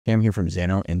Hey, I'm here from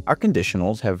Xano, and our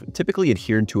conditionals have typically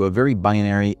adhered to a very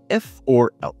binary if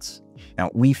or else. Now,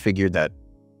 we figured that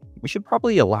we should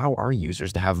probably allow our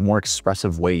users to have more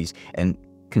expressive ways and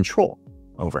control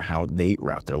over how they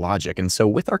route their logic. And so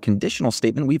with our conditional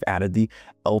statement, we've added the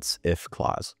else if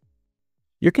clause.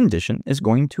 Your condition is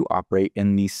going to operate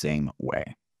in the same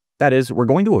way. That is, we're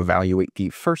going to evaluate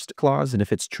the first clause, and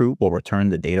if it's true, we'll return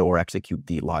the data or execute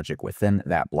the logic within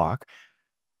that block.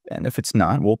 And if it's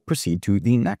not, we'll proceed to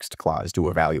the next clause to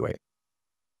evaluate.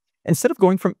 Instead of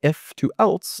going from if to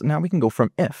else, now we can go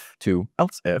from if to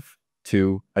else if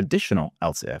to additional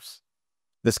else ifs.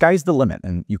 The sky's the limit,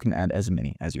 and you can add as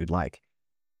many as you'd like.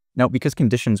 Now, because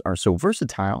conditions are so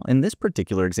versatile, in this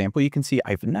particular example, you can see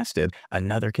I've nested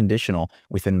another conditional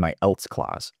within my else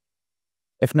clause.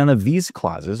 If none of these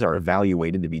clauses are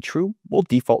evaluated to be true, we'll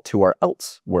default to our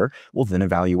else, where we'll then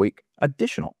evaluate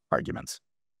additional arguments.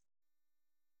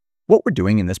 What we're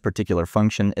doing in this particular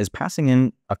function is passing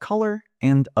in a color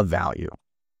and a value,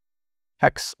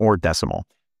 hex or decimal.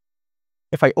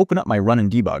 If I open up my run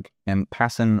and debug and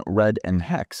pass in red and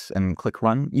hex and click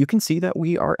run, you can see that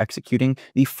we are executing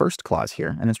the first clause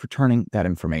here, and it's returning that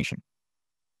information.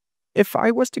 If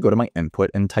I was to go to my input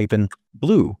and type in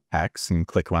blue hex and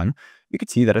click run, you can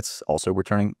see that it's also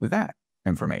returning that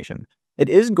information. It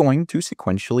is going to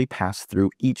sequentially pass through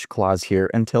each clause here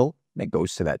until it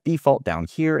goes to that default down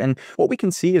here. And what we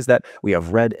can see is that we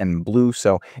have red and blue.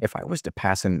 So if I was to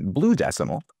pass in blue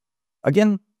decimal,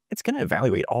 again, it's going to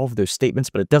evaluate all of those statements,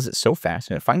 but it does it so fast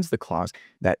and it finds the clause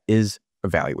that is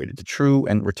evaluated to true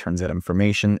and returns that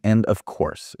information. And of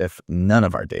course, if none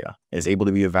of our data is able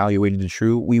to be evaluated to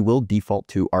true, we will default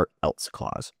to our else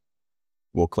clause.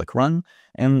 We'll click run,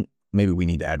 and maybe we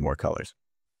need to add more colors.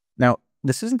 Now,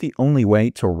 this isn't the only way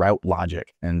to route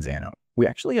logic in Xano. We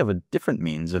actually have a different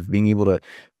means of being able to,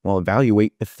 well,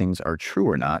 evaluate if things are true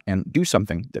or not and do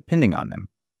something depending on them.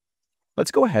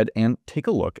 Let's go ahead and take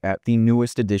a look at the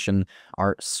newest addition,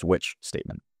 our switch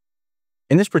statement.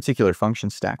 In this particular function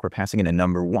stack, we're passing in a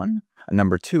number 1, a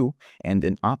number 2, and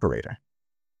an operator.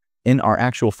 In our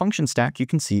actual function stack, you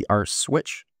can see our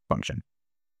switch function.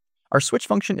 Our switch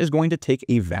function is going to take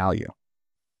a value.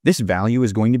 This value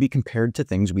is going to be compared to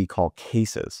things we call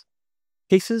cases.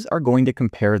 Cases are going to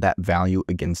compare that value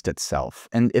against itself.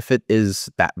 And if it is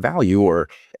that value, or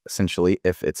essentially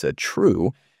if it's a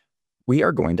true, we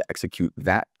are going to execute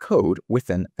that code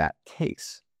within that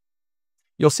case.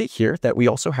 You'll see here that we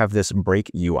also have this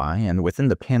break UI, and within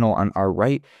the panel on our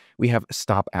right, we have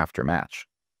stop after match.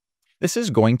 This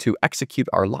is going to execute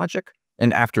our logic,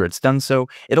 and after it's done so,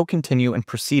 it'll continue and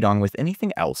proceed on with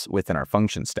anything else within our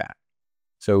function stack.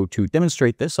 So to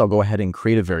demonstrate this, I'll go ahead and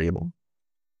create a variable.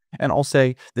 And I'll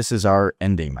say this is our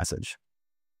ending message.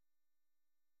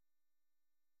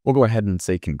 We'll go ahead and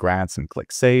say congrats and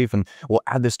click save, and we'll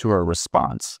add this to our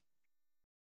response.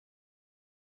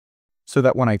 So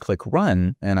that when I click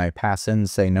run and I pass in,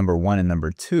 say, number 1 and number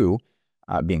 2,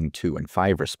 being 2 and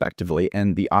 5 respectively,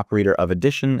 and the operator of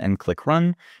addition and click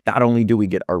run, not only do we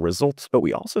get our results, but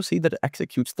we also see that it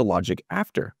executes the logic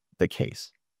after the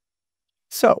case.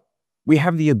 So we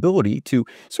have the ability to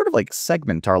sort of like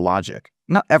segment our logic.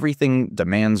 Not everything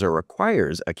demands or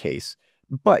requires a case,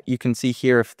 but you can see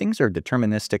here if things are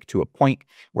deterministic to a point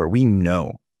where we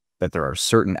know that there are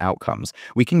certain outcomes,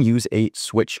 we can use a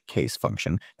switch case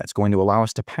function that's going to allow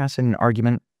us to pass in an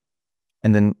argument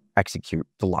and then execute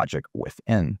the logic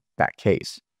within that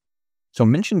case. So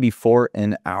mentioned before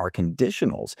in our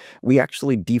conditionals, we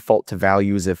actually default to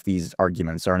values if these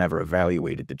arguments are never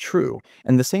evaluated to true.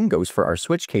 And the same goes for our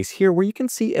switch case here, where you can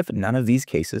see if none of these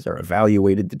cases are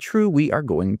evaluated to true, we are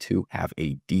going to have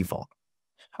a default.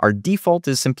 Our default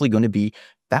is simply going to be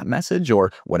that message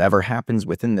or whatever happens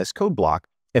within this code block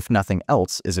if nothing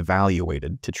else is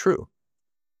evaluated to true.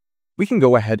 We can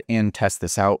go ahead and test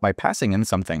this out by passing in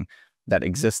something that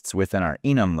exists within our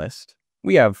enum list.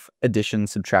 We have addition,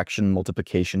 subtraction,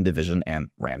 multiplication, division, and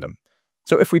random.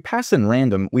 So if we pass in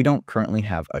random, we don't currently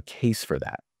have a case for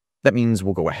that. That means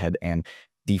we'll go ahead and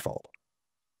default.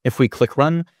 If we click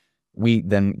run, we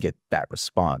then get that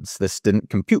response. This didn't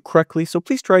compute correctly, so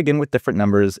please try again with different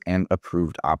numbers and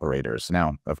approved operators.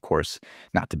 Now, of course,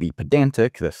 not to be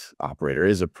pedantic, this operator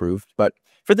is approved, but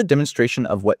for the demonstration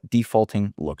of what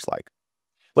defaulting looks like,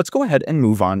 let's go ahead and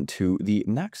move on to the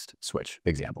next switch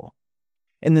example.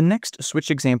 In the next switch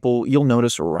example, you'll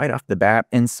notice right off the bat,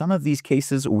 in some of these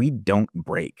cases, we don't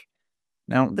break.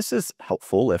 Now, this is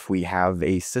helpful if we have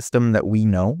a system that we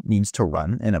know needs to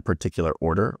run in a particular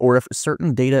order, or if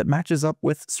certain data matches up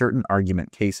with certain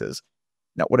argument cases.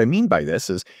 Now, what I mean by this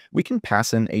is we can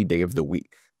pass in a day of the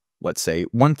week, let's say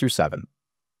 1 through 7.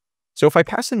 So if I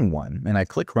pass in 1 and I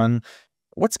click run,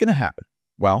 what's going to happen?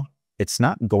 Well, it's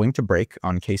not going to break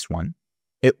on case 1,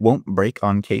 it won't break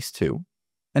on case 2,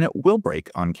 and it will break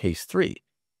on case 3.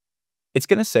 It's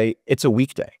going to say it's a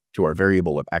weekday to our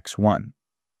variable of x1.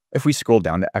 If we scroll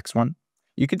down to x1,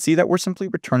 you can see that we're simply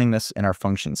returning this in our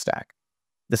function stack.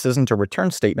 This isn't a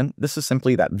return statement, this is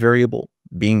simply that variable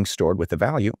being stored with the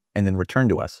value and then returned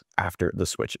to us after the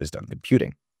switch is done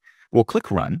computing. We'll click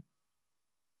run,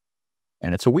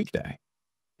 and it's a weekday.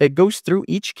 It goes through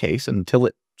each case until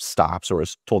it stops or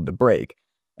is told to break,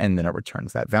 and then it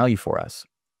returns that value for us.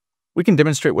 We can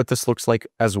demonstrate what this looks like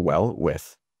as well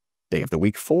with day of the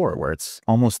week 4, where it's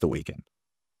almost the weekend.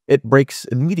 It breaks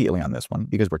immediately on this one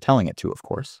because we're telling it to, of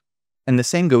course. And the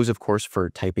same goes, of course, for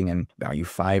typing in value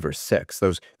 5 or 6.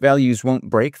 Those values won't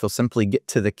break. They'll simply get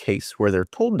to the case where they're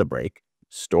told to break,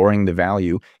 storing the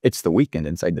value, it's the weekend,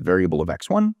 inside the variable of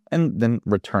x1, and then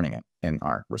returning it in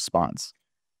our response.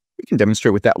 We can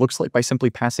demonstrate what that looks like by simply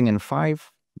passing in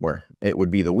 5, where it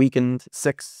would be the weekend,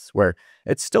 6, where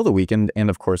it's still the weekend, and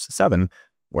of course 7,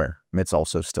 where it's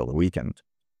also still the weekend.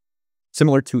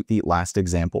 Similar to the last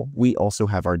example, we also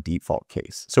have our default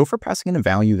case. So if we're passing in a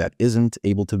value that isn't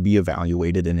able to be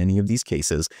evaluated in any of these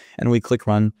cases, and we click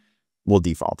run, we'll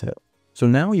default it. So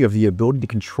now you have the ability to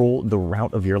control the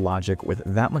route of your logic with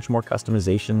that much more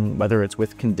customization, whether it's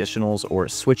with conditionals or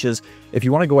switches. If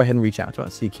you want to go ahead and reach out to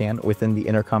us, you can within the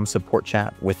Intercom support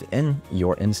chat within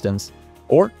your instance,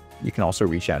 or you can also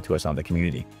reach out to us on the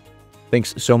community.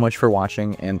 Thanks so much for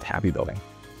watching, and happy building.